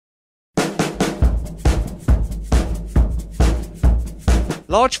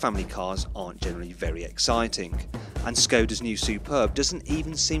Large family cars aren't generally very exciting, and Skoda's new Superb doesn't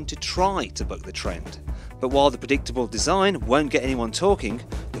even seem to try to buck the trend. But while the predictable design won't get anyone talking,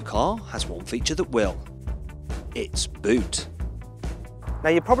 the car has one feature that will. Its boot.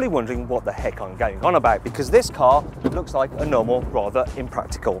 Now you're probably wondering what the heck I'm going on about, because this car looks like a normal, rather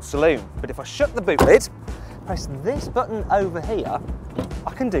impractical saloon. But if I shut the boot lid, press this button over here,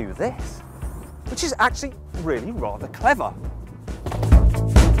 I can do this, which is actually really rather clever.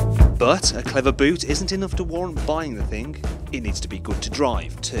 But a clever boot isn't enough to warrant buying the thing, it needs to be good to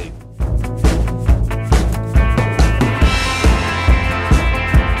drive too.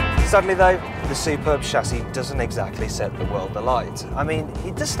 Sadly though, the Superb chassis doesn't exactly set the world alight. I mean,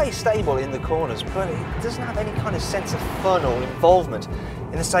 it does stay stable in the corners, but it doesn't have any kind of sense of fun or involvement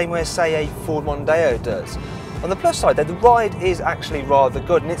in the same way as, say, a Ford Mondeo does. On the plus side though, the ride is actually rather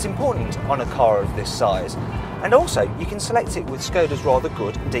good, and it's important on a car of this size. And also, you can select it with Skoda's rather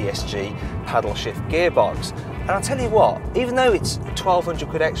good DSG paddle shift gearbox. And I'll tell you what, even though it's 1,200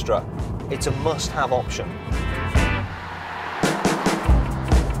 quid extra, it's a must-have option.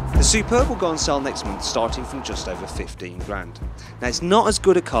 The Superb will go on sale next month, starting from just over 15 grand. Now it's not as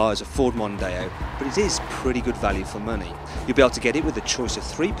good a car as a Ford Mondeo, but it is pretty good value for money. You'll be able to get it with a choice of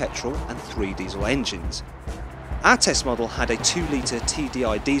 3 petrol and 3 diesel engines. Our test model had a 2-litre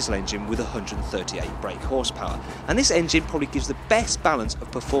TDI diesel engine with 138 brake horsepower, and this engine probably gives the best balance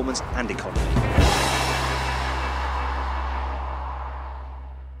of performance and economy.